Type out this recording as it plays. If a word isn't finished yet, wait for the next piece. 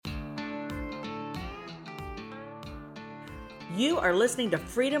You are listening to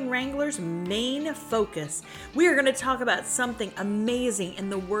Freedom Wrangler's Main Focus. We are going to talk about something amazing in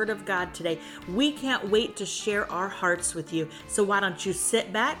the Word of God today. We can't wait to share our hearts with you. So why don't you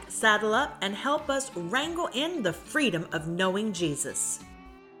sit back, saddle up, and help us wrangle in the freedom of knowing Jesus.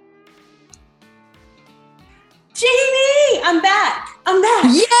 Jamie, I'm back.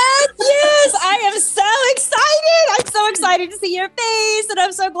 Yes, I am so excited. I'm so excited to see your face, and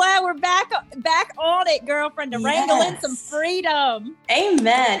I'm so glad we're back on it, girlfriend, to wrangle in some freedom.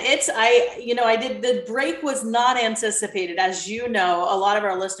 Amen. The break was not anticipated. As you know, a lot of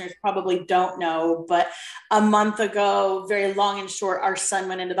our listeners probably don't know, but a month ago, very long and short, our son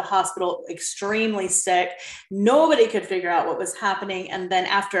went into the hospital extremely sick. Nobody could figure out what was happening. And then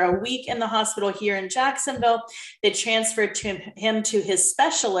after a week in the hospital here in Jacksonville, they transferred him to his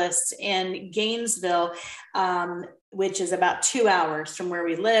specialist in Gainesville, which is about 2 hours from where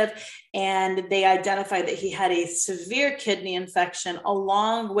we live. And they identified that he had a severe kidney infection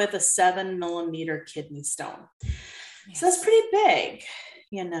along with a 7-millimeter kidney stone. Yes. So that's pretty big,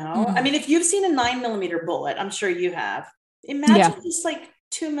 you know. I mean, if you've seen a 9-millimeter bullet, I'm sure you have. Imagine just like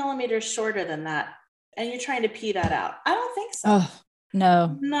 2 millimeters shorter than that, and you're trying to pee that out. I don't think so. Oh.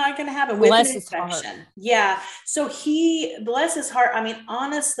 No, not going to happen with an infection. Yeah. So he, bless his heart. I mean,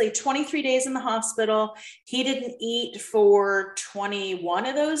 honestly, 23 days in the hospital. He didn't eat for 21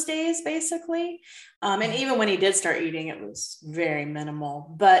 of those days, basically. And even when he did start eating, it was very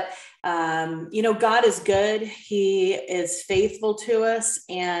minimal. But, God is good. He is faithful to us.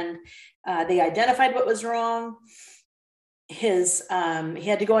 And they identified what was wrong. He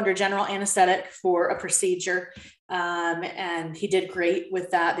had to go under general anesthetic for a procedure. And he did great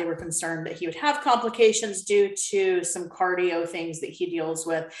with that. They were concerned that he would have complications due to some cardio things that he deals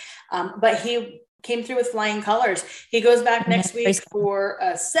with. But he came through with flying colors. He goes back next week for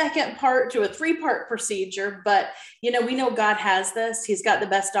a second part to a 3-part procedure. But, we know God has this. He's got the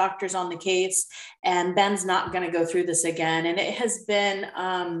best doctors on the case, and Ben's not going to go through this again. And it has been,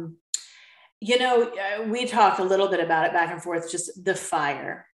 we talked a little bit about it back and forth, just the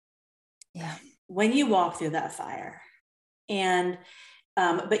fire. Yeah. When you walk through that fire and,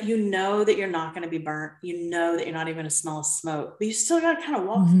 but you know that you're not going to be burnt, you know that you're not even going to smell smoke, but you still got to kind of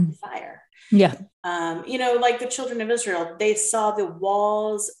walk through the fire. Yeah. Like the children of Israel, they saw the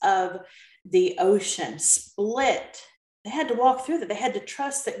walls of the ocean split. They had to walk through that. They had to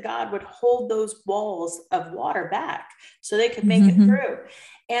trust that God would hold those walls of water back so they could make it through.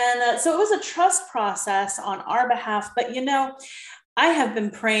 And so it was a trust process on our behalf, but I have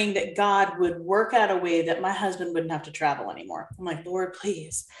been praying that God would work out a way that my husband wouldn't have to travel anymore. I'm like, Lord,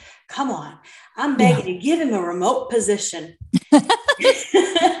 please, come on. I'm begging you, give him a remote position.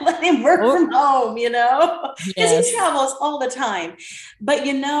 Let him work from home, because he travels all the time. But,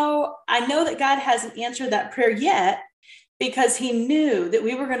 I know that God hasn't answered that prayer yet, because he knew that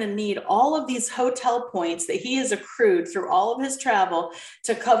we were going to need all of these hotel points that he has accrued through all of his travel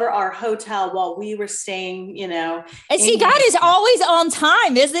to cover our hotel while we were staying, And see, God is always on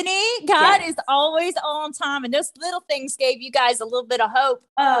time, isn't he? God is always on time. And those little things gave you guys a little bit of hope.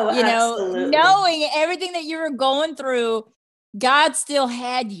 Oh, absolutely. Knowing everything that you were going through, God still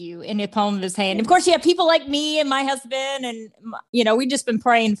had you in the palm of his hand. Of course, you have people like me and my husband, and, we've just been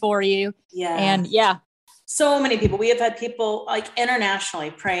praying for you. Yeah. And so many people. We have had people like internationally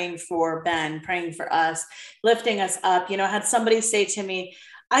praying for Ben, praying for us, lifting us up. I had somebody say to me,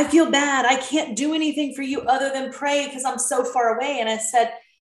 I feel bad. I can't do anything for you other than pray because I'm so far away. And I said,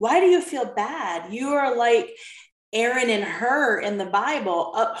 why do you feel bad? You are like Aaron and Hur in the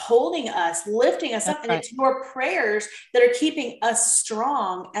Bible, upholding us, lifting us up. And it's your prayers that are keeping us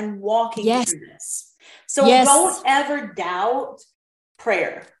strong and walking through this. So don't ever doubt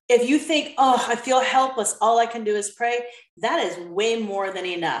prayer. If you think, I feel helpless, all I can do is pray, that is way more than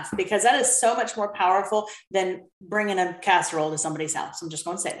enough, because that is so much more powerful than bringing a casserole to somebody's house. I'm just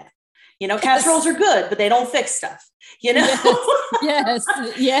going to say that. Casseroles are good, but they don't fix stuff, Yes. But,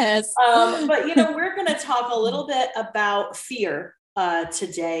 we're going to talk a little bit about fear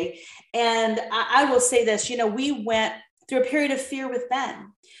today. And I will say this, we went through a period of fear with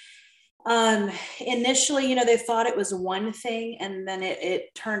Ben. Initially, they thought it was one thing, and then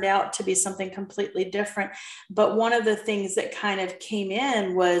it turned out to be something completely different. But one of the things that kind of came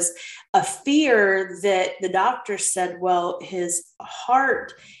in was a fear that the doctor said, well, his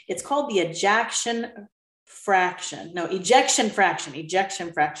heart, it's called the ejection fraction.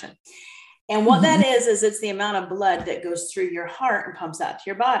 And what that is it's the amount of blood that goes through your heart and pumps out to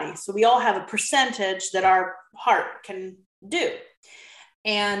your body. So we all have a percentage that our heart can do.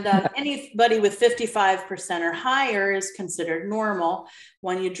 And anybody with 55% or higher is considered normal.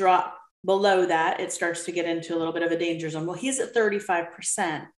 When you drop below that, it starts to get into a little bit of a danger zone. Well, he's at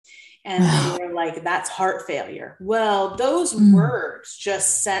 35%. And they were like, that's heart failure. Well, those words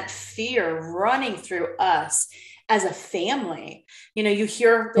just sent fear running through us as a family. You know, you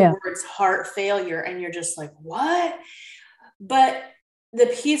hear the words heart failure and you're just like, what? But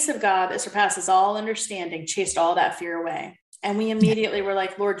the peace of God that surpasses all understanding chased all that fear away. And we immediately were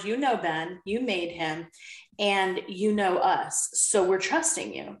like, Lord, you know Ben, you made him, and you know us. So we're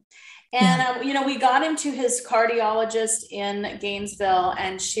trusting you. And, you know, we got him to his cardiologist in Gainesville,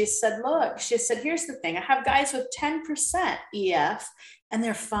 and she said, look, she said, here's the thing. I have guys with 10% EF and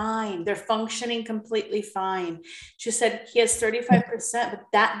they're fine. They're functioning completely fine. She said, he has 35%, but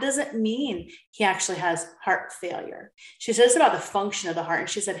that doesn't mean he actually has heart failure. She says about the function of the heart. And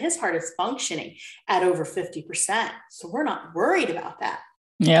she said, his heart is functioning at over 50%. So we're not worried about that.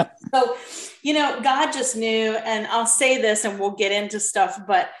 Yep. So, you know, God just knew, and I'll say this and we'll get into stuff,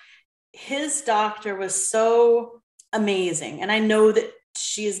 but his doctor was so amazing. And I know that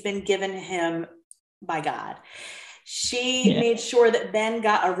she has been given him by God. She made sure that Ben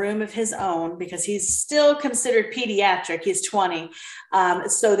got a room of his own because he's still considered pediatric. He's 20.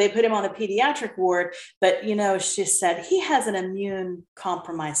 So they put him on the pediatric ward. But, you know, she said he has an immune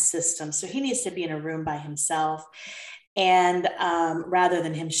compromised system. So he needs to be in a room by himself. And rather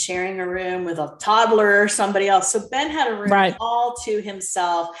than him sharing a room with a toddler or somebody else. So Ben had a room all to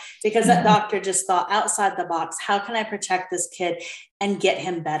himself because that doctor just thought outside the box, how can I protect this kid and get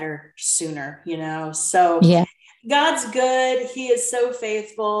him better sooner, you know? So God's good. He is so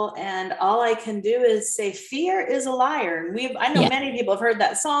faithful. And all I can do is say, fear is a liar. And I know many people have heard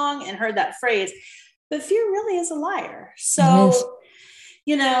that song and heard that phrase, but fear really is a liar. So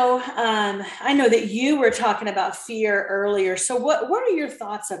you know, I know that you were talking about fear earlier. So what are your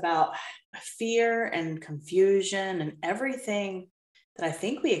thoughts about fear and confusion and everything that I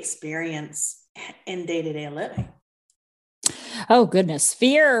think we experience in day-to-day living? Oh, goodness.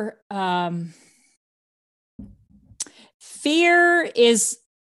 Fear is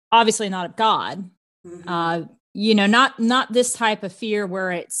obviously not of God. You know, not this type of fear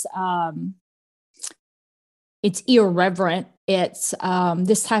where it's irreverent. It's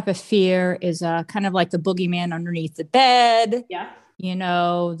this type of fear is kind of like the boogeyman underneath the bed. Yeah. You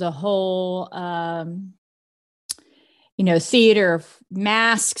know, the whole, you know, theater of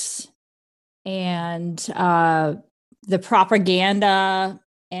masks and the propaganda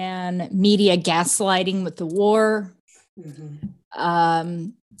and media gaslighting with the war.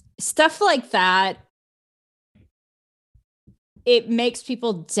 Stuff like that. It makes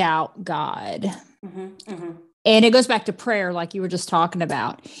people doubt God. And it goes back to prayer, like you were just talking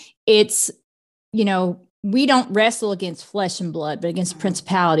about. It's, you know, we don't wrestle against flesh and blood, but against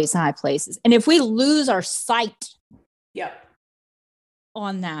principalities and high places. And if we lose our sight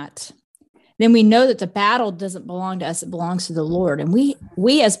on that, then we know that the battle doesn't belong to us. It belongs to the Lord. And we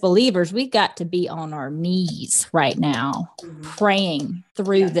as believers, we got to be on our knees right now, praying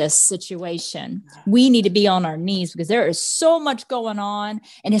through this situation. We need to be on our knees because there is so much going on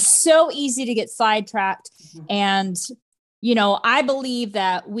and it's so easy to get sidetracked. And, you know, I believe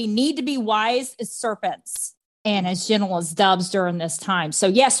that we need to be wise as serpents and as gentle as doves during this time. So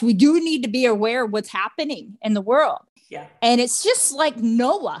yes, we do need to be aware of what's happening in the world. Yeah. And it's just like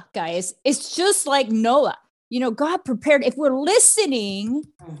Noah, guys. It's just like Noah. You know, God prepared. If we're listening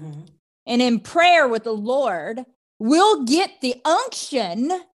and in prayer with the Lord, we'll get the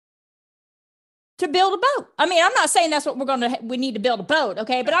unction to build a boat. I mean, I'm not saying that's what we need to build a boat.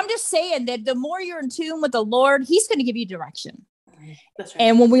 Okay. But I'm just saying that the more you're in tune with the Lord, he's going to give you direction. That's right.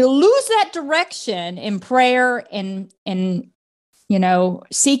 And when we lose that direction in prayer and, you know,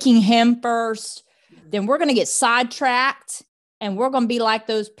 seeking him first, then we're going to get sidetracked and we're going to be like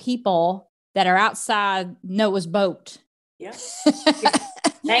those people that are outside Noah's boat. Yeah.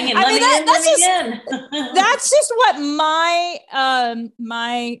 Hanging, that's just what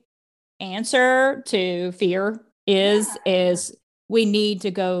my answer to fear is we need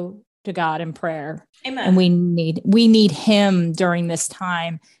to go to God in prayer. Amen. And we need him during this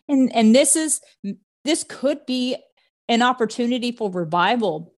time. And this could be an opportunity for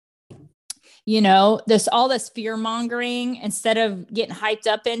revival. You know, all this fear mongering, instead of getting hyped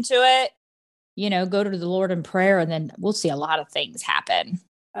up into it, you know, go to the Lord in prayer and then we'll see a lot of things happen.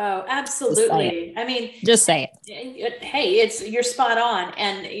 Oh, absolutely. I mean, just say it. Hey, you're spot on.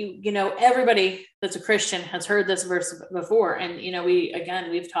 And, you know, everybody that's a Christian has heard this verse before. And, you know,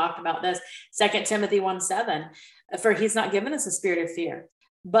 we've talked about this, 2 Timothy 1:7, for he's not given us a spirit of fear,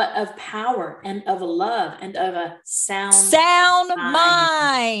 but of power and of love and of a sound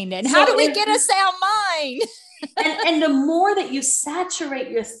mind. And how do we get a sound mind? And the more that you saturate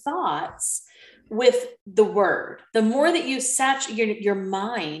your thoughts with the word, the more that you saturate your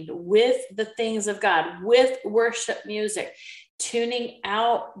mind with the things of God, with worship music, tuning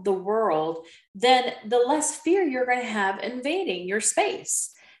out the world, then the less fear you're going to have invading your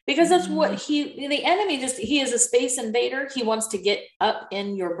space. Because that's what the enemy he is a space invader. He wants to get up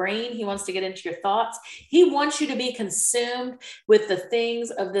in your brain. He wants to get into your thoughts. He wants you to be consumed with the things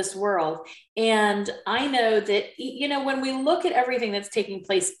of this world. And I know that, when we look at everything that's taking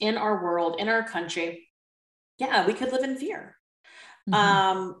place in our world, in our country, yeah, we could live in fear.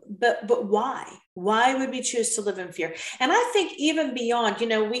 But why would we choose to live in fear? And I think even beyond,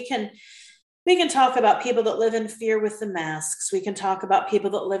 we can talk about people that live in fear with the masks. We can talk about people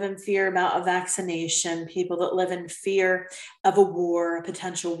that live in fear about a vaccination, people that live in fear of a war, a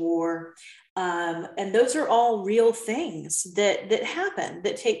potential war. And those are all real things that happen,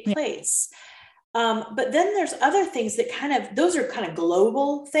 that take place. But then there's other things that those are kind of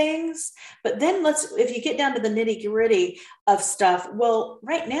global things. But then if you get down to the nitty gritty of stuff, well,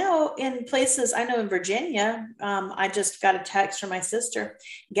 right now in places, I know in Virginia, I just got a text from my sister,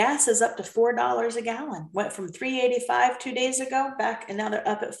 gas is up to $4 a gallon, went from $3.85 2 days ago back, and now they're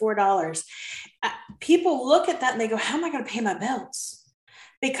up at $4. People look at that and they go, how am I going to pay my bills?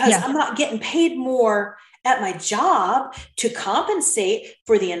 Because I'm not getting paid more at my job to compensate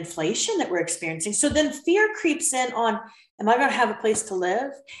for the inflation that we're experiencing. So then fear creeps in on, am I going to have a place to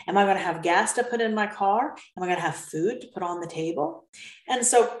live? Am I going to have gas to put in my car? Am I going to have food to put on the table? And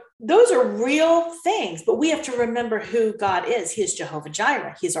so those are real things, but we have to remember who God is. He is Jehovah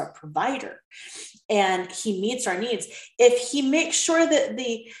Jireh. He's our provider, and he meets our needs. If he makes sure that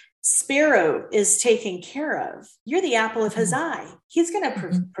the sparrow is taken care of, you're the apple of his eye. He's going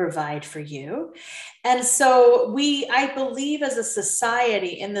to provide for you. And so I believe as a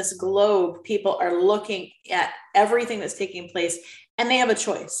society in this globe, people are looking at everything that's taking place, and they have a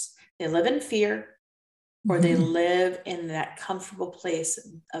choice. They live in fear, or they live in that comfortable place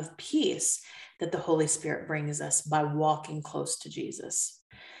of peace that the Holy Spirit brings us by walking close to Jesus.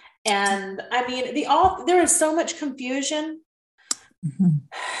 And I mean, there is so much confusion.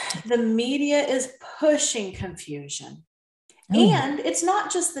 The media is pushing confusion. And it's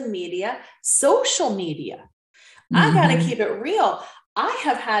not just the media, social media. I got to keep it real. I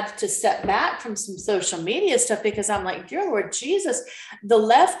have had to step back from some social media stuff because I'm like, dear Lord Jesus, the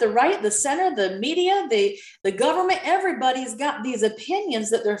left, the right, the center, the media, the government, everybody's got these opinions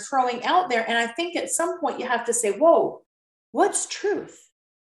that they're throwing out there. And I think at some point you have to say, whoa, what's truth?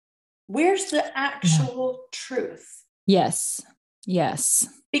 Where's the actual truth? Yes.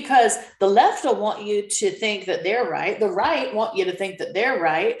 Because the left will want you to think that they're right. The right want you to think that they're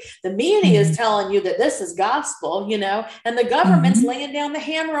right. The media is telling you that this is gospel, and the government's laying down the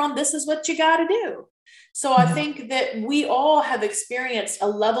hammer on this is what you got to do. So I think that we all have experienced a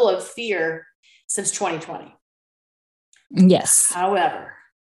level of fear since 2020. Yes. However,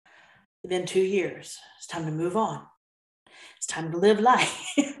 within 2 years, it's time to move on. It's time to live life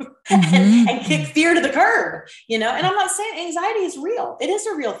and kick fear to the curb, and I'm not saying anxiety is real. It is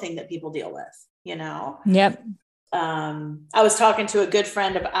a real thing that people deal with, Yep. I was talking to a good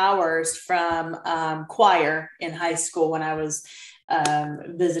friend of ours from choir in high school when I was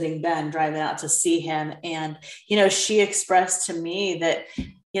visiting Ben, driving out to see him. And, she expressed to me that,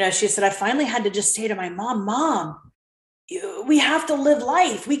 she said, I finally had to just say to my Mom, we have to live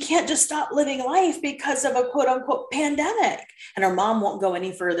life. We can't just stop living life because of a quote unquote pandemic. And her mom won't go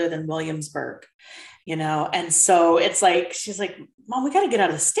any further than Williamsburg, And so it's like, she's like, Mom, we got to get out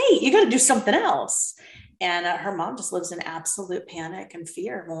of the state. You got to do something else. And her mom just lives in absolute panic and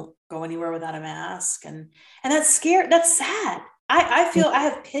fear, won't go anywhere without a mask. And that's scary. That's sad. I feel I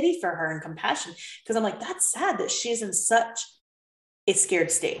have pity for her and compassion because I'm like, that's sad that she's in such a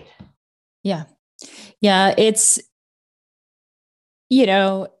scared state. Yeah. It's,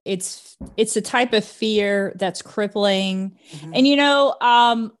 it's a type of fear that's crippling.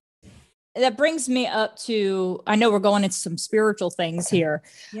 And, that brings me up to, I know we're going into some spiritual things here.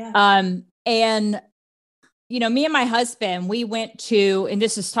 Yeah. And, me and my husband, we went to, and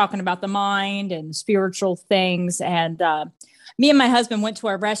this is talking about the mind and spiritual things. And, me and my husband went to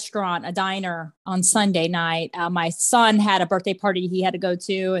a restaurant, a diner on Sunday night. My son had a birthday party he had to go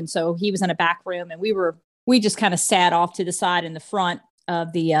to. And so he was in a back room, and we just kind of sat off to the side in the front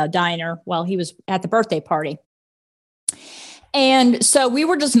of the diner while he was at the birthday party. And so we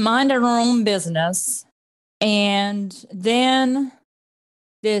were just minding our own business. And then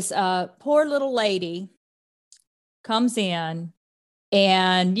this poor little lady comes in,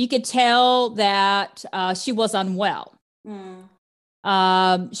 and you could tell that she was unwell.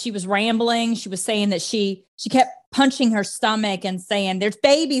 She was rambling. She was saying that she kept punching her stomach and saying, there's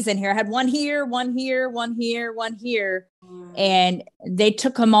babies in here. I had one here, one here, one here, one here. And they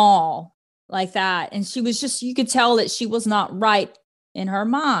took them all like that. And she was just, you could tell that she was not right in her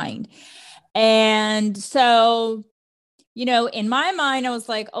mind. And so, in my mind, I was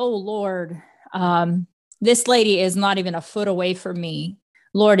like, oh Lord, this lady is not even a foot away from me.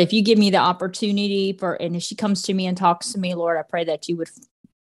 Lord, if you give me the opportunity and if she comes to me and talks to me, Lord, I pray that you would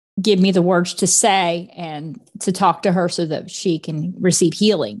give me the words to say and to talk to her so that she can receive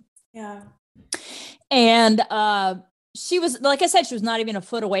healing. Yeah. And she was, like I said, she was not even a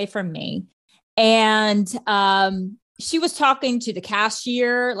foot away from me. And she was talking to the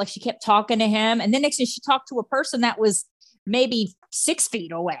cashier, like she kept talking to him. And then next thing she talked to a person that was maybe 6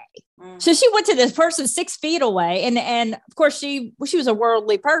 feet away. So she went to this person 6 feet away. And of course she was a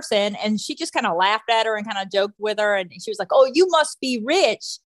worldly person, and she just kind of laughed at her and kind of joked with her. And she was like, oh, you must be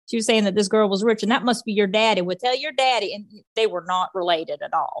rich. She was saying that this girl was rich, and that must be your daddy. Would tell your daddy. And they were not related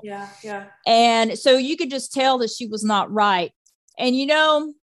at all. Yeah. Yeah. And so you could just tell that she was not right. And,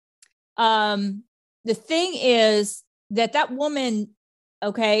 the thing is that woman,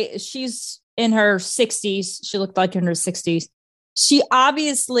 okay, she's in her 60s. She looked like in her 60s. She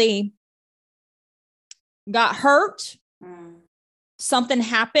obviously got hurt. Something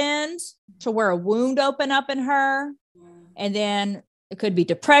happened to where a wound opened up in her. And then it could be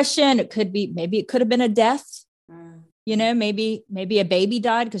depression. Maybe it could have been a death. Maybe a baby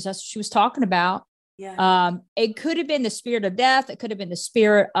died, because that's what she was talking about. Yeah. It could have been the spirit of death. It could have been the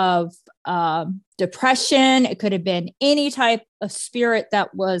spirit of depression. It could have been any type of spirit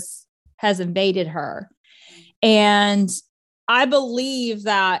that has invaded her. And I believe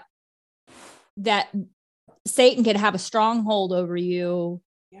that Satan could have a stronghold over you.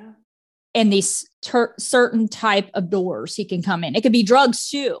 Yeah. And these certain type of doors he can come in. It could be drugs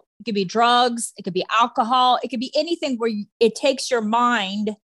too. It could be drugs. It could be alcohol. It could be anything where it takes your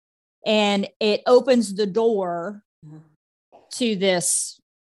mind and it opens the door to this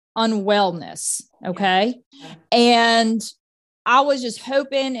unwellness. Okay. Yeah. And I was just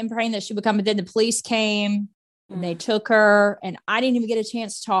hoping and praying that she would come. And then the police came and they took her, and I didn't even get a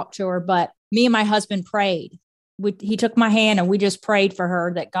chance to talk to her, but me and my husband prayed. He took my hand and we just prayed for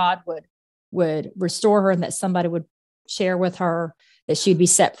her that God would restore her, and that somebody would share with her that she'd be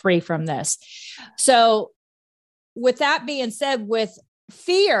set free from this. So with that being said, with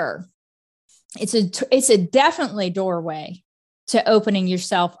fear, it's a definitely doorway to opening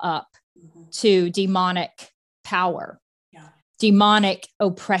yourself up to demonic power, demonic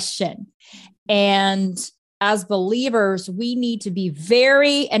oppression. And as believers, we need to be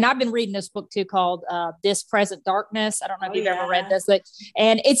and I've been reading this book too called This Present Darkness. I don't know if you've ever read this,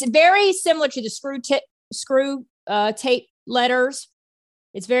 and it's very similar to the screw tape letters.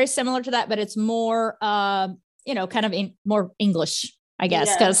 It's very similar to that, but it's more, kind of more English, I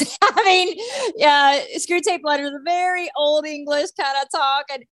guess, because screw tape letters are very old English kind of talk,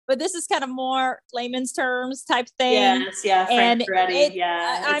 but this is kind of more layman's terms type thing. Yes, yeah, Frank Peretti,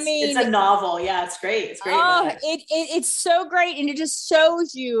 it's a novel. Yeah, it's great. It's great. Oh, it's so great, and it just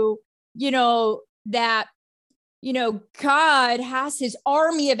shows you, that God has His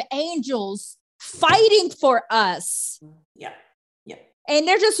army of angels fighting for us. Yeah. And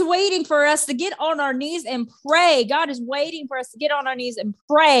they're just waiting for us to get on our knees and pray. God is waiting for us to get on our knees and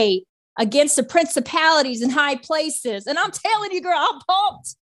pray against the principalities and high places. And I'm telling you, girl, I'm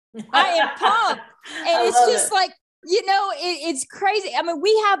pumped. I am pumped. And it's just like, it's crazy. I mean,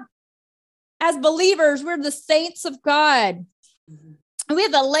 we have, as believers, we're the saints of God. And we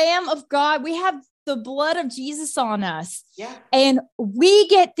have the Lamb of God. We have the blood of Jesus on us. Yeah. And we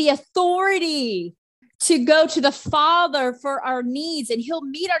get the authority to go to the Father for our needs, and He'll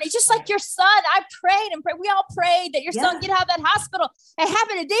meet our needs. Just like your son, I prayed and prayed. We all prayed that your son get out of that hospital. It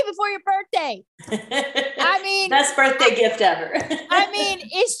happened a day before your birthday. I mean, best birthday gift ever. I mean,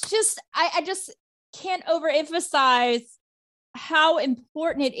 it's just, I just can't overemphasize how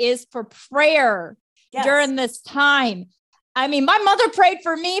important it is for prayer during this time. I mean, my mother prayed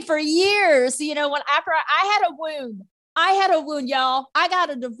for me for years, after I had a wound. Y'all. I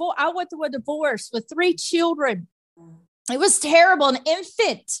got a divorce. I went through a divorce with 3 children. It was terrible. An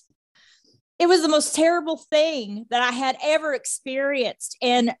infant. It was the most terrible thing that I had ever experienced.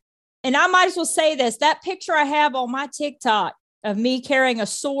 And I might as well say this, that picture I have on my TikTok of me carrying a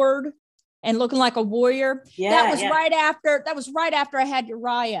sword and looking like a warrior. That was right after I had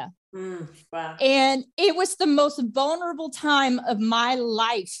Uriah. Wow. And it was the most vulnerable time of my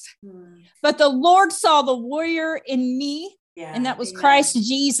life. But the Lord saw the warrior in me, and that was Christ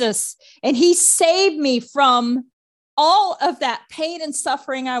Jesus. And He saved me from all of that pain and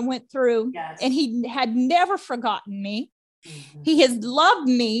suffering I went through. Yes. And he had never forgotten me. Mm-hmm. He has loved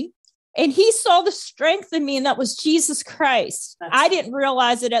me. And he saw the strength in me, and that was Jesus Christ. I didn't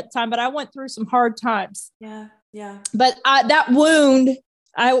realize it at the time, but I went through some hard times. Yeah. Yeah. But that wound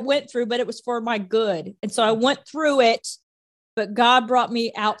I went through, but it was for my good. And so I went through it, but God brought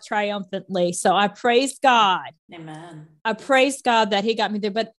me out triumphantly. So I praise God. Amen. I praise God that he got me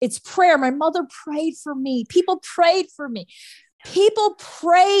there, but it's prayer. My mother prayed for me. People prayed for me. People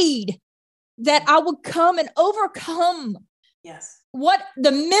prayed that I would come and overcome. Yes. What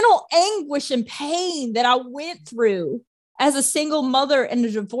the mental anguish and pain that I went through as a single mother and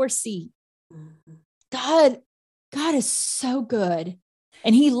a divorcee. Mm-hmm. God is so good,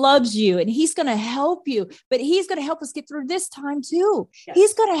 and he loves you, and he's going to help you, but he's going to help us get through this time too. Yes.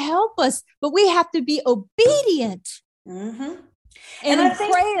 He's going to help us, but we have to be obedient. Mm-hmm. And in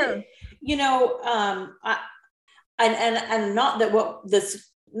prayer, and not that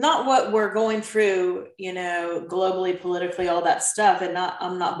not what we're going through, globally, politically, all that stuff. And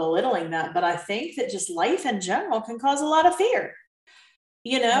I'm not belittling that, but I think that just life in general can cause a lot of fear.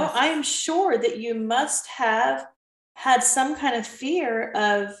 Yes. I'm sure that you must have had some kind of fear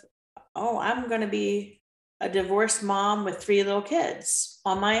of, I'm going to be a divorced mom with 3 little kids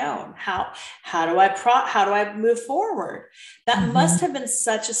on my own. How do I move forward? That mm-hmm. must have been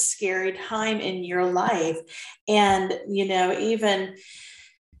such a scary time in your life. And, even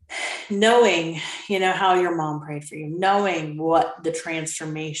knowing, how your mom prayed for you, knowing what the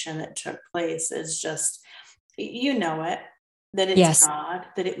transformation that took place is just, it, that it's yes. God,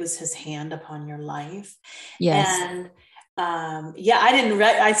 that it was his hand upon your life. Yes. And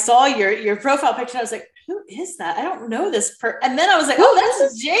I saw your profile picture. I was like, who is that? I don't know this and then I was like, this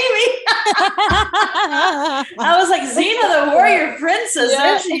is Jamie. I was like, Xena, the warrior princess. Yeah.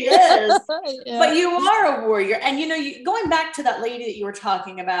 There she is. Yeah. But you are a warrior. And, going back to that lady that you were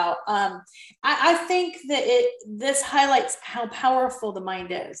talking about, I think that this highlights how powerful the mind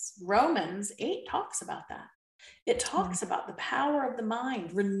is. Romans 8 talks about that. It talks about the power of the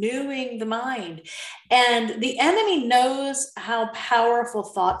mind, renewing the mind. And the enemy knows how powerful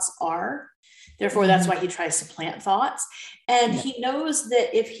thoughts are. Therefore, that's why he tries to plant thoughts. And he knows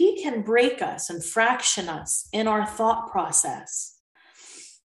that if he can break us and fraction us in our thought process,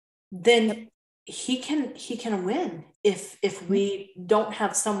 then he can win if we don't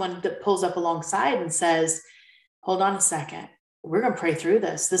have someone that pulls up alongside and says, hold on a second. We're going to pray through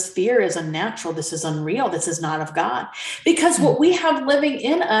this. This fear is unnatural. This is unreal. This is not of God. Because what we have living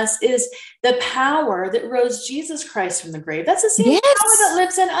in us is the power that rose Jesus Christ from the grave. That's the same power that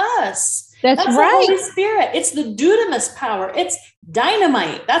lives in us. That's right. The Holy Spirit. It's the dunamis power. It's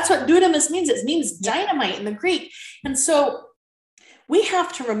dynamite. That's what dunamis means. It means dynamite in the Greek. And so we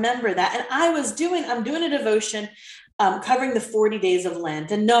have to remember that. And I'm doing a devotion covering the 40 days of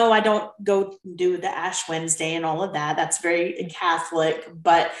Lent. And no, I don't go do the Ash Wednesday and all of that. That's very Catholic,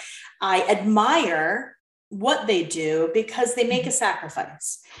 but I admire what they do because they make a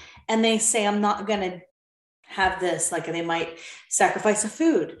sacrifice and they say, I'm not going to have this. Like they might sacrifice a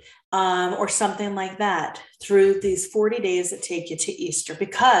food or something like that through these 40 days that take you to Easter,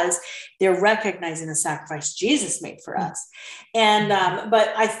 because they're recognizing the sacrifice Jesus made for us. And,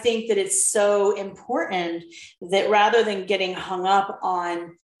 but I think that it's so important that rather than getting hung up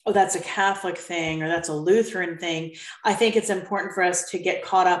on, that's a Catholic thing or that's a Lutheran thing, I think it's important for us to get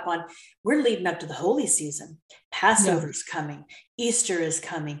caught up on, we're leading up to the holy season. Passover's coming. Easter is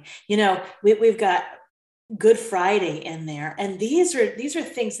coming. We've got Good Friday in there. And these are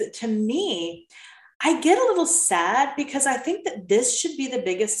things that, to me, I get a little sad because I think that this should be the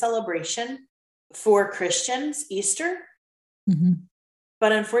biggest celebration for Christians, Easter. Mm-hmm.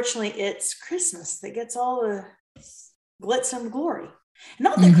 But unfortunately, it's Christmas that gets all the glitz and glory.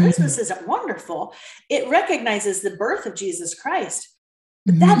 Not that Christmas isn't wonderful. It recognizes the birth of Jesus Christ,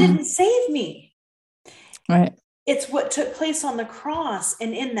 but that didn't save me. Right. It's what took place on the cross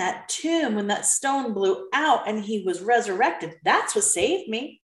and in that tomb when that stone blew out and he was resurrected. That's what saved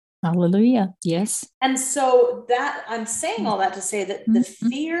me. Hallelujah. Yes. And so that I'm saying all that to say that the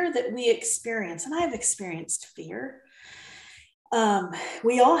fear that we experience, and I've experienced fear,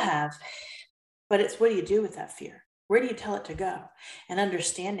 we all have, but it's what do you do with that fear? Where do you tell it to go? And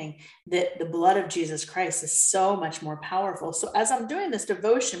understanding that the blood of Jesus Christ is so much more powerful. So as I'm doing this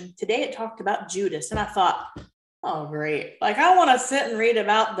devotion today, it talked about Judas, and I thought, oh, great. Like, I want to sit and read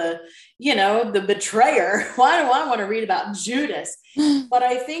about the betrayer. Why do I want to read about Judas? But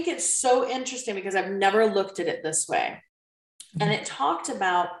I think it's so interesting because I've never looked at it this way. And it talked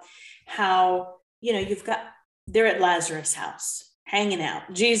about how, they're at Lazarus' house. hanging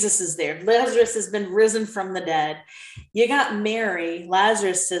out. Jesus is there. Lazarus has been risen from the dead. You got Mary,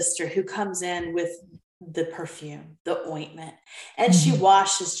 Lazarus' sister, who comes in with the perfume, the ointment, and she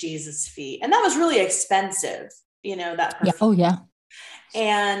washes Jesus' feet. And that was really expensive, that perfume. Yeah. Oh, yeah.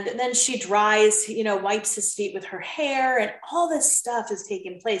 And then she dries, wipes his feet with her hair, and all this stuff is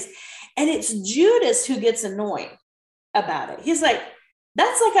taking place. And it's Judas who gets annoyed about it. He's like,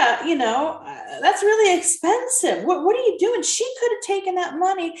 that's like that's really expensive. What are you doing? She could have taken that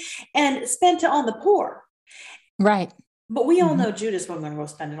money and spent it on the poor. Right. But we all know Judas wasn't going to go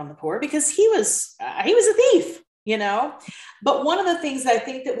spend it on the poor because he was a thief, But one of the things that I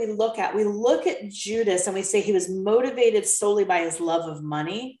think that we look at Judas and we say he was motivated solely by his love of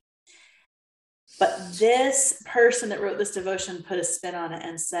money. But this person that wrote this devotion put a spin on it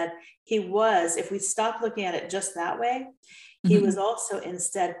and said he was, if we stop looking at it just that way, he was also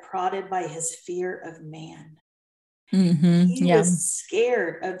instead prodded by his fear of man. He was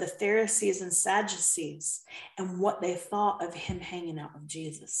scared of the Pharisees and Sadducees and what they thought of him hanging out with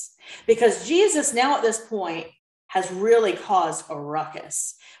Jesus. Because Jesus now at this point has really caused a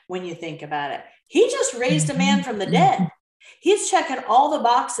ruckus when you think about it. He just raised a man from the dead. He's checking all the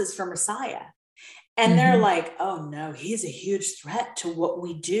boxes for Messiah. And they're like, oh no, he's a huge threat to what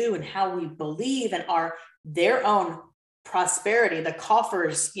we do and how we believe and their own prosperity, the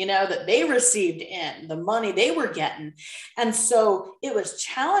coffers, that they received in, the money they were getting. And so it was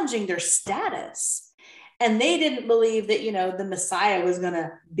challenging their status. And they didn't believe that, the Messiah was going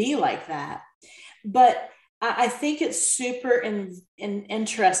to be like that. But I think it's super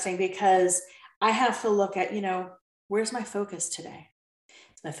interesting because I have to look at, where's my focus today?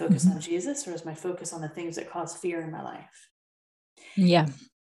 Is my focus on Jesus, or is my focus on the things that cause fear in my life? Yeah.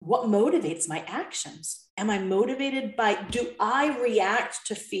 What motivates my actions? Am I motivated do I react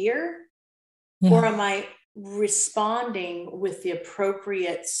to fear, or am I responding with the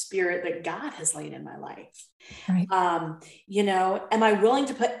appropriate spirit that God has laid in my life? Right. Am I willing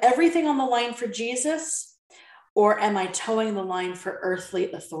to put everything on the line for Jesus, or am I towing the line for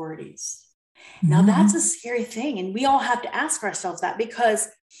earthly authorities? Now that's a scary thing. And we all have to ask ourselves that because,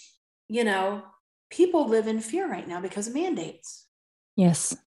 people live in fear right now because of mandates.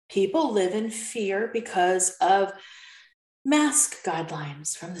 Yes. People live in fear because of mask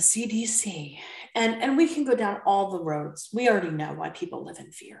guidelines from the CDC. And we can go down all the roads. We already know why people live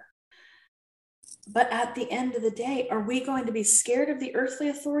in fear. But at the end of the day, are we going to be scared of the earthly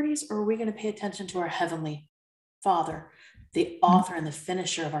authorities, or are we going to pay attention to our heavenly Father, the author and the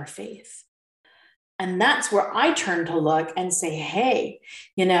finisher of our faith? And that's where I turn to look and say, hey,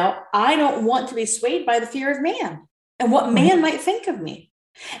 I don't want to be swayed by the fear of man and what man might think of me.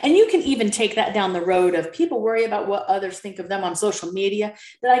 And you can even take that down the road of people worry about what others think of them on social media.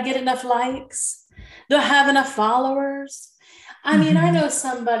 Did I get enough likes? Do I have enough followers? I mean, I know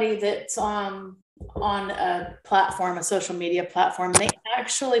somebody that's on a platform, a social media platform, they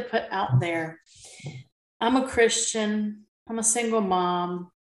actually put out there, I'm a Christian, I'm a single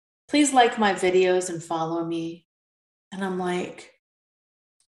mom, please like my videos and follow me. And I'm like,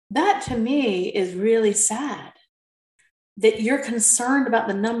 that to me is really sad that you're concerned about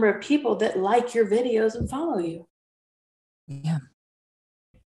the number of people that like your videos and follow you. Yeah.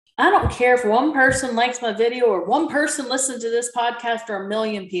 I don't care if one person likes my video or one person listens to this podcast or 1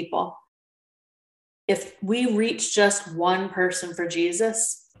 million people. If we reach just one person for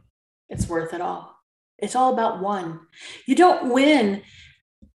Jesus, it's worth it all. It's all about one. You don't win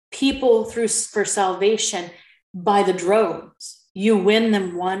people for salvation by the droves. You win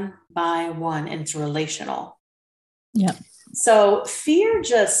them one by one, and it's relational. Yeah. So fear's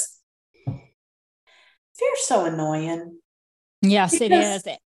so annoying. Yes, it is.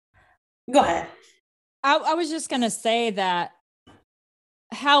 Go ahead. I was just going to say that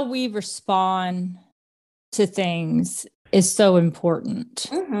how we respond to things is so important,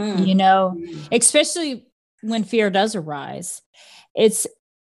 especially when fear does arise. And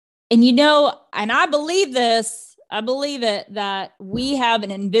I believe this, I believe it, that we have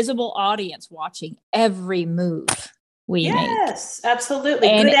an invisible audience watching every move we make. Yes, absolutely.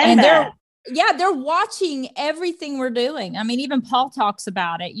 Good and bad. They're watching everything we're doing. I mean, even Paul talks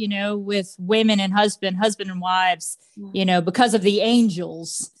about it, with women and husband and wives, because of the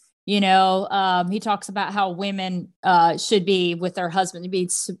angels. He talks about how women should be with their husband, to be,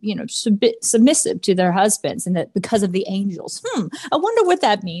 submissive to their husbands, and that because of the angels. I wonder what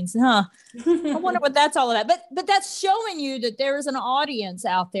that means, huh? I wonder what that's all about. But that's showing you that there is an audience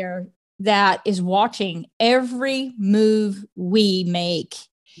out there that is watching every move we make.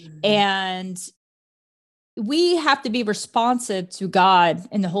 And we have to be responsive to God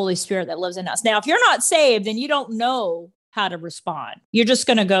and the Holy Spirit that lives in us. Now, if you're not saved, then you don't know how to respond. You're just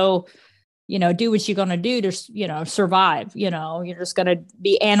going to go, do what you're going to do to, survive. You're just going to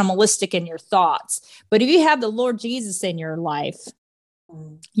be animalistic in your thoughts. But if you have the Lord Jesus in your life,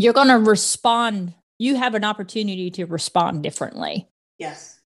 you're going to respond. You have an opportunity to respond differently.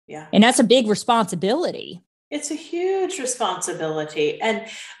 Yes. Yeah. And that's a big responsibility. It's a huge responsibility.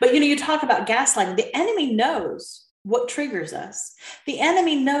 But you talk about gaslighting. The enemy knows what triggers us. The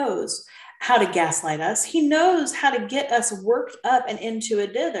enemy knows how to gaslight us. He knows how to get us worked up and into a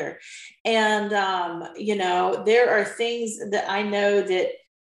dither. And, there are things that I know that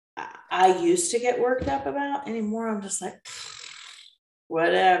I used to get worked up about. Anymore, I'm just like,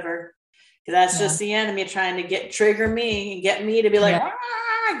 whatever. That's just the enemy trying to trigger me and get me to be like,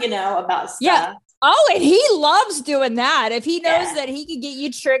 about stuff. Yeah. Oh, and he loves doing that. If he knows that he can get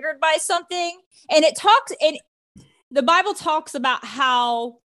you triggered by something, and the Bible talks about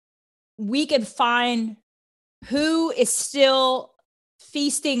how we can find who is still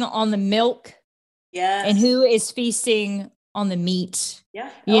feasting on the milk, and who is feasting on the meat.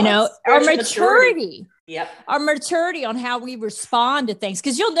 Yeah. Our maturity. Yep. Our maturity on how we respond to things.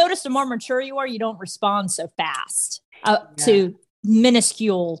 Because you'll notice the more mature you are, you don't respond so fast to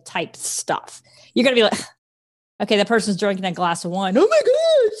minuscule type stuff. You're going to be like, okay, that person's drinking a glass of wine. Oh my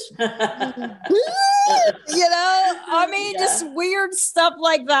gosh. Just weird stuff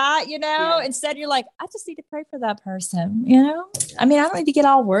like that, Instead, you're like, I just need to pray for that person, I don't need to get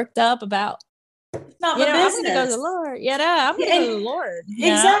all worked up about, not my business. I'm going to go to the Lord. I'm going to go to the Lord.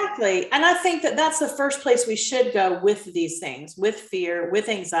 Exactly. And I think that that's the first place we should go with these things, with fear, with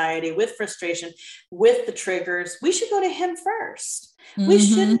anxiety, with frustration, with the triggers. We should go to him first. Mm-hmm. We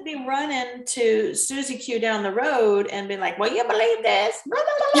shouldn't be running to Susie Q down the road and be like, well, you believe this, blah,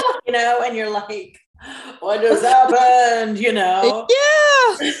 blah, blah, and you're like, what just happened? Yeah.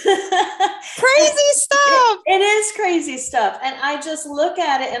 Crazy stuff. It is crazy stuff. And I just look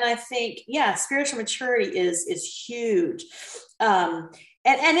at it and I think, spiritual maturity is huge. And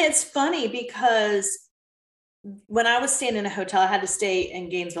it's funny because when I was staying in a hotel, I had to stay in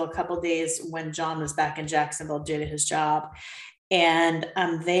Gainesville a couple of days when John was back in Jacksonville due to his job. And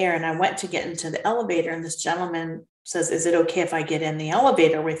I'm there and I went to get into the elevator and this gentleman says, is it okay if I get in the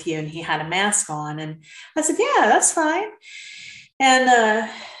elevator with you? And he had a mask on. And I said, yeah, that's fine.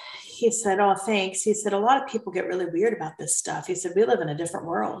 And he said, oh, thanks. He said, a lot of people get really weird about this stuff. He said, we live in a different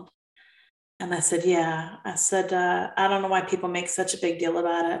world. And I said, yeah. I said, I don't know why people make such a big deal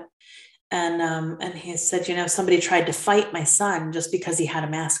about it. And he said, somebody tried to fight my son just because he had a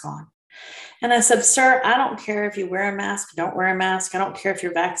mask on. And I said, sir, I don't care if you wear a mask, don't wear a mask. I don't care if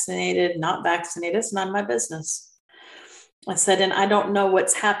you're vaccinated, not vaccinated. It's none of my business. I said, and I don't know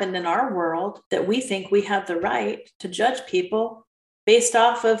what's happened in our world that we think we have the right to judge people based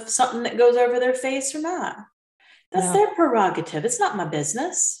off of something that goes over their face or not. That's their prerogative. It's not my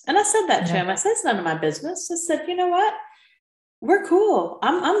business. And I said that to him. I said, it's none of my business. I said, you know what? We're cool.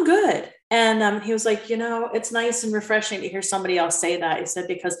 I'm good. And he was like, it's nice and refreshing to hear somebody else say that. He said,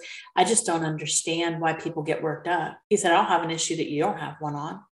 because I just don't understand why people get worked up. He said, I don't have an issue that you don't have one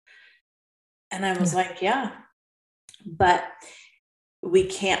on. And I was like, yeah. But we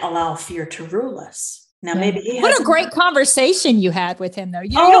can't allow fear to rule us. Now, maybe what a great conversation you had with him, though.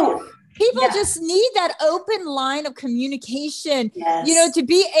 People just need that open line of communication. Yes. To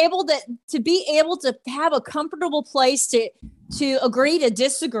be able to have a comfortable place to agree to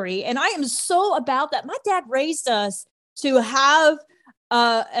disagree. And I am so about that. My dad raised us to have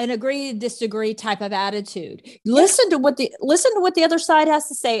an agree to disagree type of attitude. Listen to what the other side has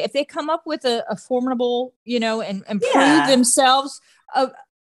to say. If they come up with a formidable, and prove themselves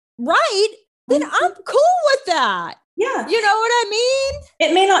right, then I'm cool with that. Yeah. You know what I mean?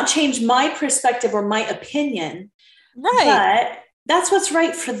 It may not change my perspective or my opinion, right? But that's what's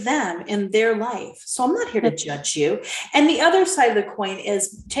right for them in their life. So I'm not here to judge you. And the other side of the coin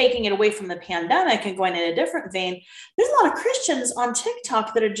is taking it away from the pandemic and going in a different vein. There's a lot of Christians on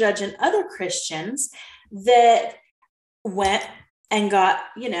TikTok that are judging other Christians that went and got,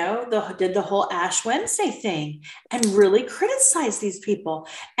 did the whole Ash Wednesday thing and really criticized these people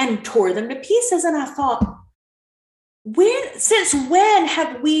and tore them to pieces. And I thought, since when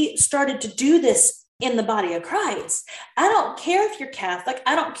have we started to do this in the body of Christ? I don't care if you're Catholic.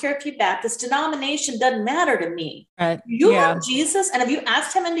 I don't care if you're Baptist. Denomination doesn't matter to me. You love Jesus, and have you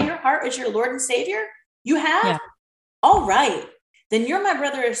asked him into your heart as your Lord and Savior? You have? Yeah. All right. Then you're my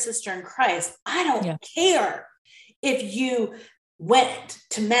brother or sister in Christ. I don't care if you went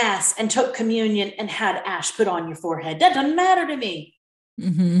to mass and took communion and had ash put on your forehead. That doesn't matter to me.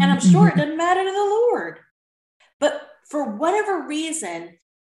 Mm-hmm. And I'm sure it doesn't matter to the Lord. But for whatever reason,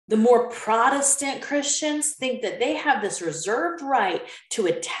 the more Protestant Christians think that they have this reserved right to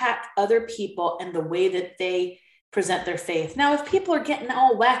attack other people and the way that they present their faith. Now, if people are getting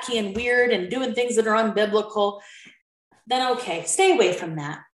all wacky and weird and doing things that are unbiblical, then okay, stay away from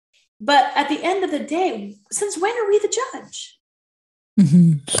that. But at the end of the day, since when are we the judge?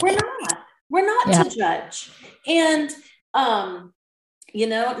 Mm-hmm. We're not to judge. And, now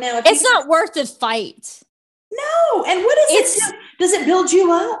if it's not worth the fight. No. And what is it? Does it build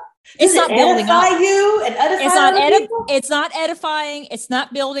you up? It's not building up you and edify it's not edifying. It's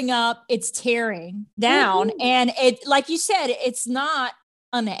not building up. It's tearing down. Mm-hmm. And it, like you said, it's not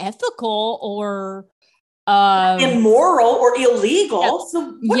unethical or immoral or illegal.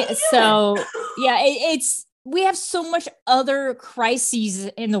 It's we have so much other crises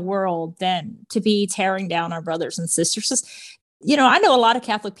in the world than to be tearing down our brothers and sisters. I know a lot of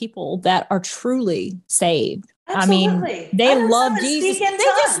Catholic people that are truly saved. Absolutely. I mean, they love Jesus.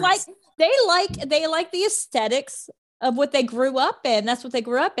 They like the aesthetics of what they grew up in. That's what they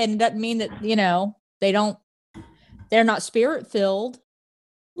grew up in. It doesn't mean that, they're not spirit filled.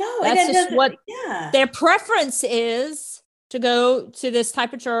 No, that's just what their preference is, to go to this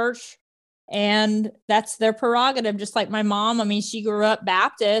type of church. And that's their prerogative. Just like my mom. I mean, she grew up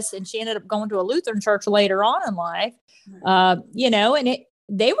Baptist and she ended up going to a Lutheran church later on in life. And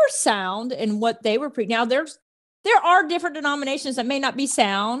they were sound in what they were preaching. Now there are different denominations that may not be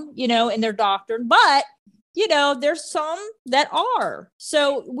sound, in their doctrine, but there's some that are.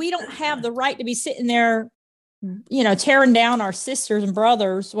 So we don't have the right to be sitting there, tearing down our sisters and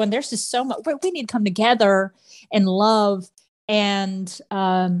brothers when there's just so much. We need to come together and love and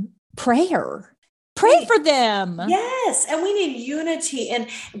pray for them. Yes. And we need unity.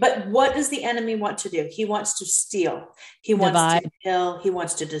 But what does the enemy want to do? He wants to steal. He wants to kill. He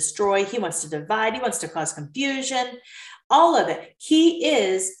wants to destroy. He wants to divide. He wants to cause confusion, all of it. He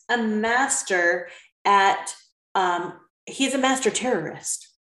is a master he's a master terrorist.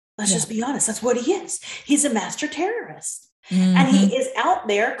 Let's just be honest. That's what he is. He's a master terrorist. Mm-hmm. And he is out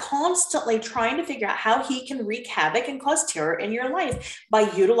there constantly trying to figure out how he can wreak havoc and cause terror in your life by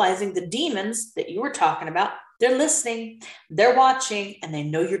utilizing the demons that you were talking about. They're listening, they're watching, and they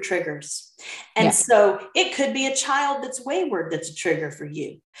know your triggers. And so it could be a child that's wayward that's a trigger for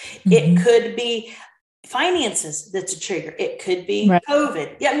you. Mm-hmm. It could be finances that's a trigger. It could be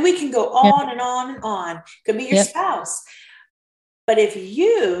COVID. Yeah, we can go on and on and on. It could be your spouse. But if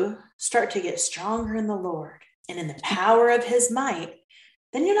you start to get stronger in the Lord and in the power of his might,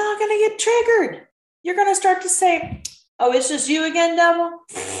 then you're not going to get triggered. You're going to start to say, oh, it's just you again, devil?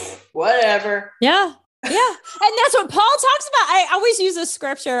 Whatever. Yeah. Yeah. And that's what Paul talks about. I always use this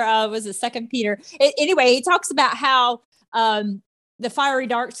scripture. Was it 2 Peter? Anyway, he talks about how the fiery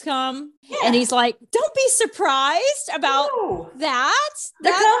darts come and he's like, don't be surprised about that.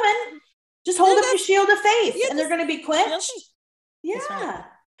 They're coming. Just hold up your shield of faith and they're going to be quenched. Yeah. Right.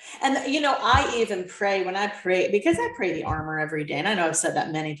 And, I even pray when I pray, because I pray the armor every day. And I know I've said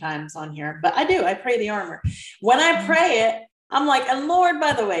that many times on here, but I do. I pray the armor. When I pray it, I'm like, and Lord,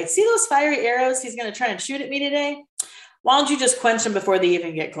 by the way, see those fiery arrows he's going to try and shoot at me today? Why don't you just quench them before they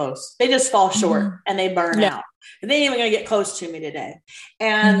even get close? They just fall short and they burn out. They ain't even going to get close to me today.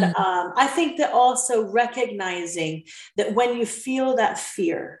 And I think that also recognizing that when you feel that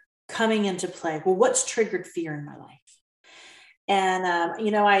fear coming into play, well, what's triggered fear in my life? And,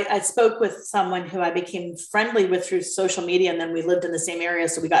 I spoke with someone who I became friendly with through social media, and then we lived in the same area.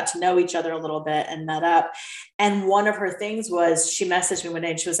 So we got to know each other a little bit and met up. And one of her things was she messaged me one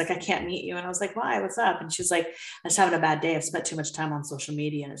day and she was like, I can't meet you. And I was like, why? What's up? And she was like, I'm just having a bad day. I've spent too much time on social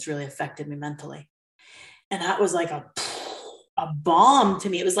media and it's really affected me mentally. And that was like a bomb to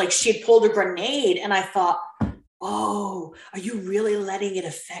me. It was like she had pulled a grenade. And I thought, oh, are you really letting it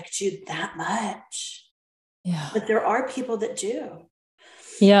affect you that much? Yeah. But there are people that do.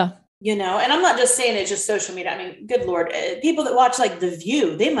 Yeah. And I'm not just saying it's just social media. I mean, good Lord, people that watch like The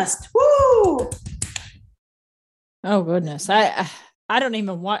View, they must, woo. Oh goodness. I don't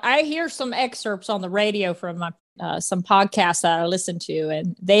even want, I hear some excerpts on the radio from my, some podcasts that I listen to,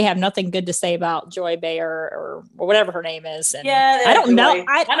 and they have nothing good to say about Joy Behar or whatever her name is. And I don't know.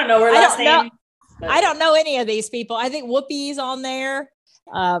 I don't know her last name. I don't know any of these people. I think Whoopi's on there.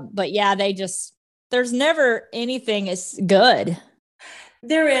 But yeah, there's never anything as good.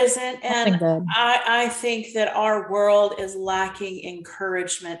 There isn't. And I think that our world is lacking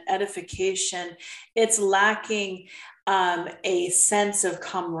encouragement, edification. It's lacking a sense of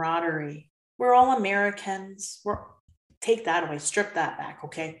camaraderie. We're all Americans. Take that away, strip that back,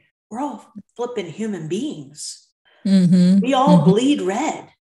 okay? We're all flipping human beings. Mm-hmm. We all bleed red.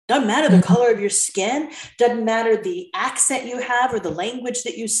 Doesn't matter the color of your skin. Doesn't matter the accent you have or the language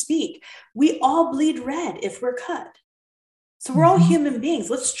that you speak. We all bleed red if we're cut. So we're all human beings.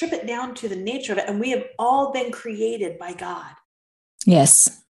 Let's strip it down to the nature of it. And we have all been created by God.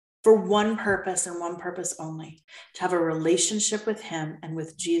 Yes. For one purpose and one purpose only, to have a relationship with him and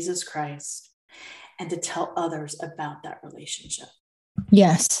with Jesus Christ, and to tell others about that relationship.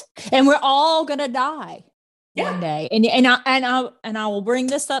 Yes. And we're all going to die one day. And I will bring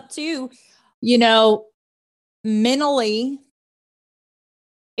this up too. You know, mentally,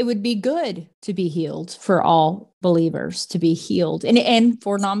 it would be good to be healed for all believers to be healed and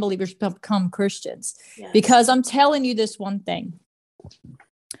for non-believers to become Christians. Yes. Because I'm telling you this one thing.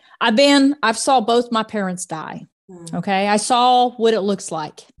 I've saw both my parents die. Okay. I saw what it looks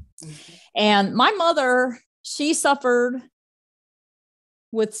like. And my mother, she suffered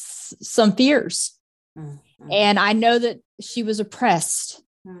with some fears. And I know that she was oppressed.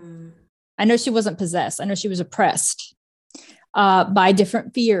 I know she wasn't possessed. I know she was oppressed by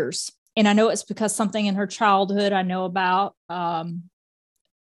different fears. And I know it's because something in her childhood I know about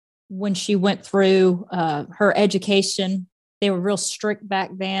when she went through her education. They were real strict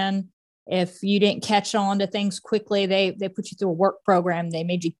back then. If you didn't catch on to things quickly, they put you through a work program. They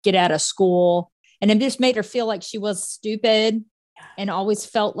made you get out of school. And it just made her feel like she was stupid and always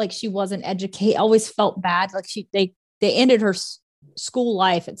felt like she wasn't educated, always felt bad. Like they ended her school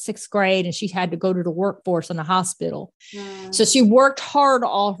life at 6th grade and she had to go to the workforce in a hospital. So she worked hard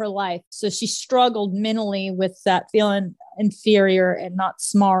all her life. So she struggled mentally with that feeling inferior and not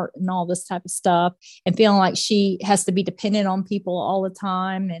smart and all this type of stuff and feeling like she has to be dependent on people all the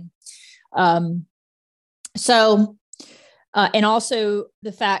time. And and also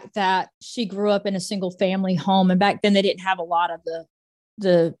the fact that she grew up in a single family home. And back then they didn't have a lot of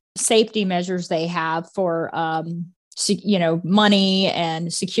the safety measures they have for, money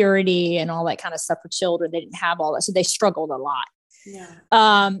and security and all that kind of stuff for children. They didn't have all that. So they struggled a lot.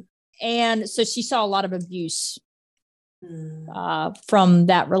 Yeah. And so she saw a lot of abuse from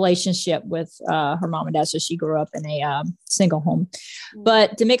that relationship with her mom and dad. So she grew up in a single home.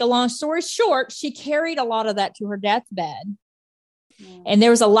 But to make a long story short, she carried a lot of that to her deathbed. And there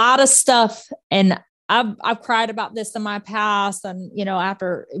was a lot of stuff. And I've cried about this in my past. And,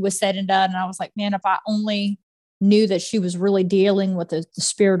 after it was said and done, and I was like, man, if I only knew that she was really dealing with the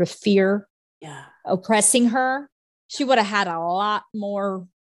spirit of fear oppressing her, she would have had a lot more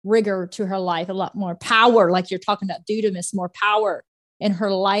rigor to her life, a lot more power, like you're talking about dunamis, more power in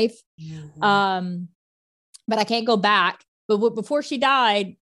her life. But I can't go back. But before she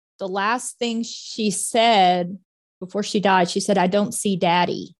died, the last thing she said before she died, she said, I don't see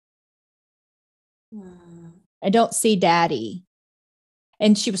daddy. I don't see daddy.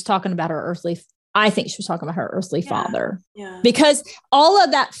 And she was talking about her I think she was talking about her earthly father. Because all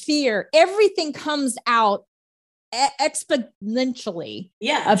of that fear, everything comes out exponentially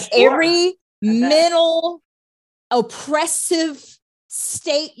of every mental oppressive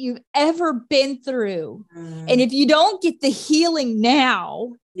state you've ever been through. And if you don't get the healing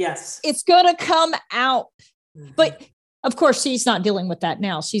now, it's going to come out. But of course, she's not dealing with that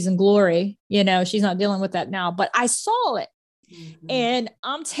now. She's in glory. She's not dealing with that now, but I saw it. And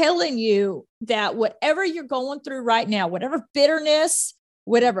I'm telling you that whatever you're going through right now, whatever bitterness,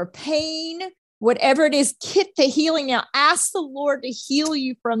 whatever pain, whatever it is, get the healing now. Ask the Lord to heal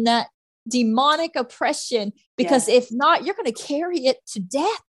you from that demonic oppression, because if not, you're going to carry it to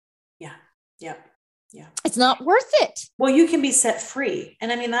death. Yeah. It's not worth it. Well, you can be set free.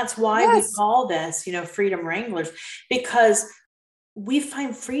 And I mean, that's why we call this, Freedom Wranglers, because we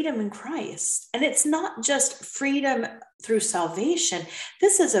find freedom in Christ. And it's not just freedom through salvation.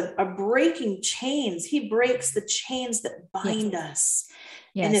 This is a breaking chains. He breaks the chains that bind us.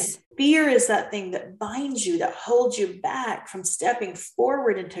 And if fear is that thing that binds you, that holds you back from stepping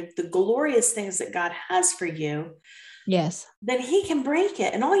forward into the glorious things that God has for you, then he can break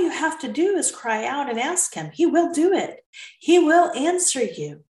it. And all you have to do is cry out and ask him. He will do it. He will answer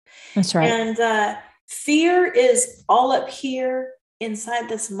you. That's right. And fear is all up here inside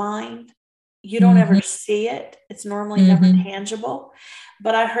this mind. You don't ever see it. It's normally never tangible.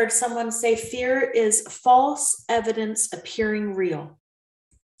 But I heard someone say fear is false evidence appearing real.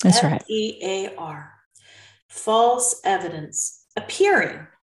 That's right. FEAR. False evidence appearing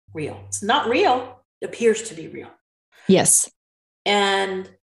real. It's not real. It appears to be real. Yes. And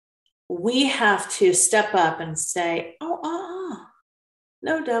we have to step up and say,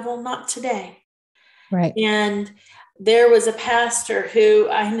 no, devil, not today. Right. And there was a pastor who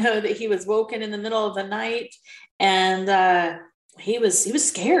I know that he was woken in the middle of the night, and he was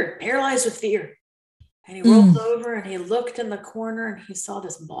scared, paralyzed with fear. And he rolled over and he looked in the corner and he saw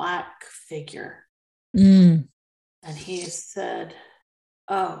this black figure. Mm. And he said,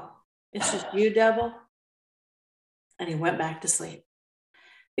 "Oh, it's just you, devil?" And he went back to sleep.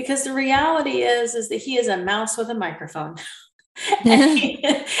 Because the reality is that he is a mouse with a microphone.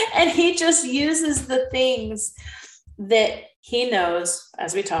 and he just uses the things that he knows,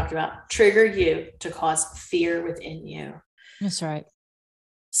 as we talked about, trigger you to cause fear within you. That's right.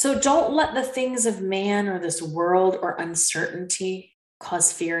 So don't let the things of man or this world or uncertainty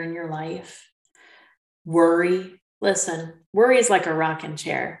cause fear in your life. Worry. Listen, worry is like a rocking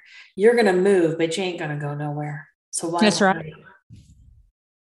chair. You're going to move, but you ain't going to go nowhere. So why? That's right.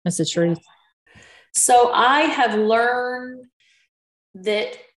 That's the truth. So I have learned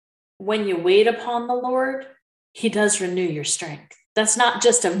that when you wait upon the Lord, he does renew your strength. That's not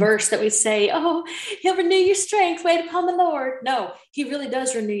just a verse that we say, "Oh, he'll renew your strength. Wait upon the Lord." No, he really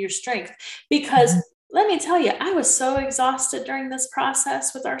does renew your strength. Because let me tell you, I was so exhausted during this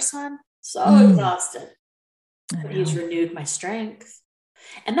process with our son. So exhausted. But he's renewed my strength.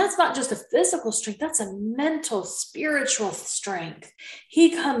 And that's not just a physical strength. That's a mental, spiritual strength.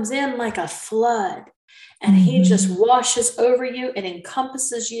 He comes in like a flood and he just washes over you and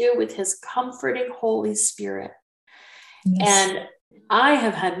encompasses you with his comforting Holy Spirit. Yes. And I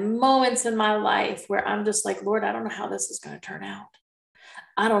have had moments in my life where I'm just like, "Lord, I don't know how this is going to turn out.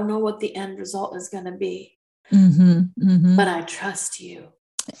 I don't know what the end result is going to be, but I trust you."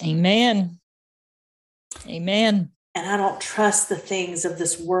 Amen. Amen. And I don't trust the things of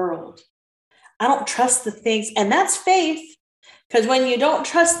this world. I don't trust the things, and that's faith. Because when you don't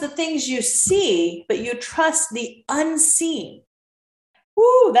trust the things you see, but you trust the unseen,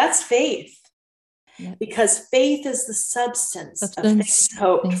 that's faith. Yep. Because faith is the substance of things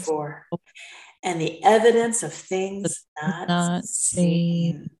hoped for and the evidence of things not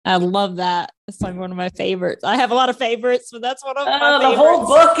seen. I love that. It's like one of my favorites. I have a lot of favorites, but that's one of my favorites. The whole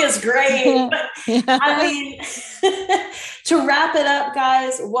book is great. I mean, to wrap it up,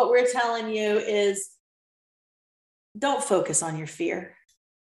 guys, what we're telling you is don't focus on your fear.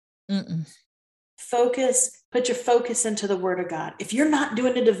 Put your focus into the Word of God. If you're not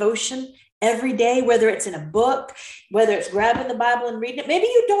doing a devotion every day, whether it's in a book, whether it's grabbing the Bible and reading it, maybe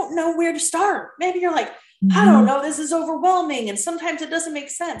you don't know where to start. Maybe you're like, "I don't know, this is overwhelming." And sometimes it doesn't make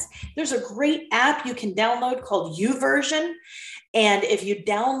sense. There's a great app you can download called YouVersion. And if you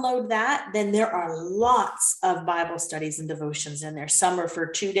download that, then there are lots of Bible studies and devotions in there. Some are for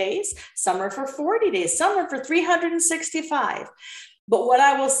 2 days, some are for 40 days, some are for 365. But what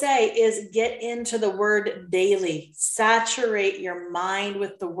I will say is get into the Word daily, saturate your mind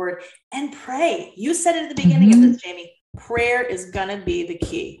with the Word and pray. You said it at the beginning of this, Jamie. Prayer is going to be the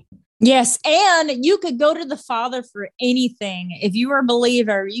key. Yes. And you could go to the Father for anything. If you are a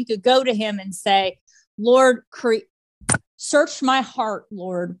believer, you could go to him and say, "Lord, search my heart,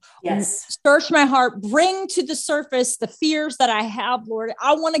 Lord. Yes. Search my heart. Bring to the surface the fears that I have, Lord.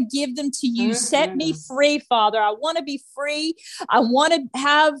 I want to give them to you. Set me free, Father. I want to be free. I want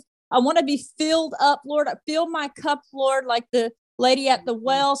to be filled up, Lord. Fill my cup, Lord, like the lady at the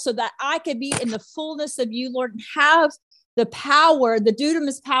well, so that I could be in the fullness of you, Lord, and have the power, the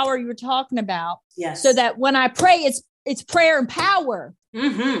dunamis power you were talking about." Yes. So that when I pray, it's prayer and power.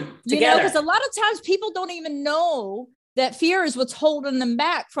 Together. Because a lot of times people don't even know that fear is what's holding them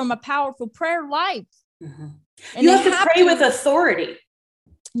back from a powerful prayer life. And you have to pray with authority.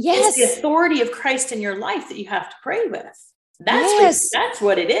 Yes. It's the authority of Christ in your life that you have to pray with. That's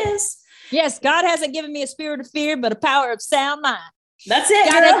what it is. Yes. God hasn't given me a spirit of fear, but a power of sound mind. That's it.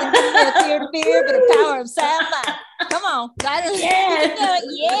 God hasn't given me a spirit of fear, but a power of sound mind. Come on.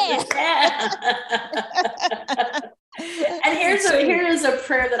 And here's a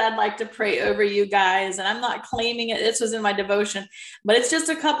prayer that I'd like to pray over you guys. And I'm not claiming it. This was in my devotion, but it's just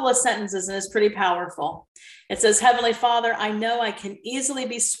a couple of sentences and it's pretty powerful. It says, "Heavenly Father, I know I can easily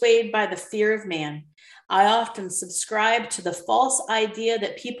be swayed by the fear of man. I often subscribe to the false idea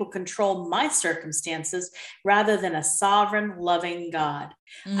that people control my circumstances rather than a sovereign, loving God.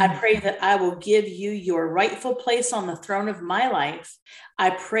 I pray that I will give you your rightful place on the throne of my life. I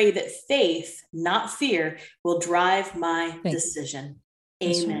pray that faith, not fear, will drive my decision."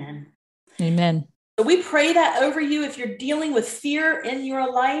 Amen. Right. Amen. So we pray that over you. If you're dealing with fear in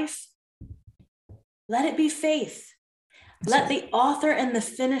your life, let it be faith. Let the author and the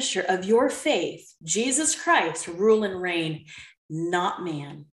finisher of your faith, Jesus Christ, rule and reign, not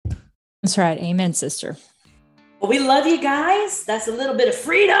man. That's right. Amen, sister. Well, we love you guys. That's a little bit of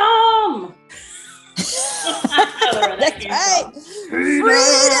freedom. That's right.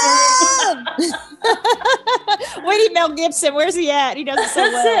 Freedom. We need Mel Gibson. Where's he at? He does it so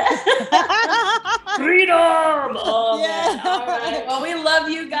well. freedom. Oh, yeah. man. All right. Well, we love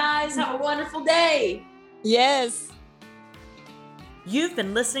you guys. Have a wonderful day. Yes. You've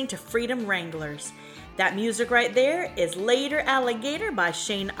been listening to Freedom Wranglers. That music right there is Later Alligator by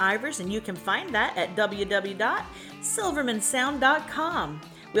Shane Ivers, and you can find that at www.silvermansound.com.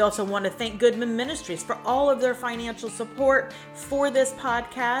 We also want to thank Goodman Ministries for all of their financial support for this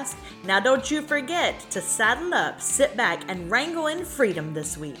podcast. Now, don't you forget to saddle up, sit back, and wrangle in freedom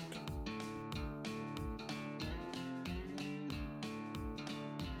this week.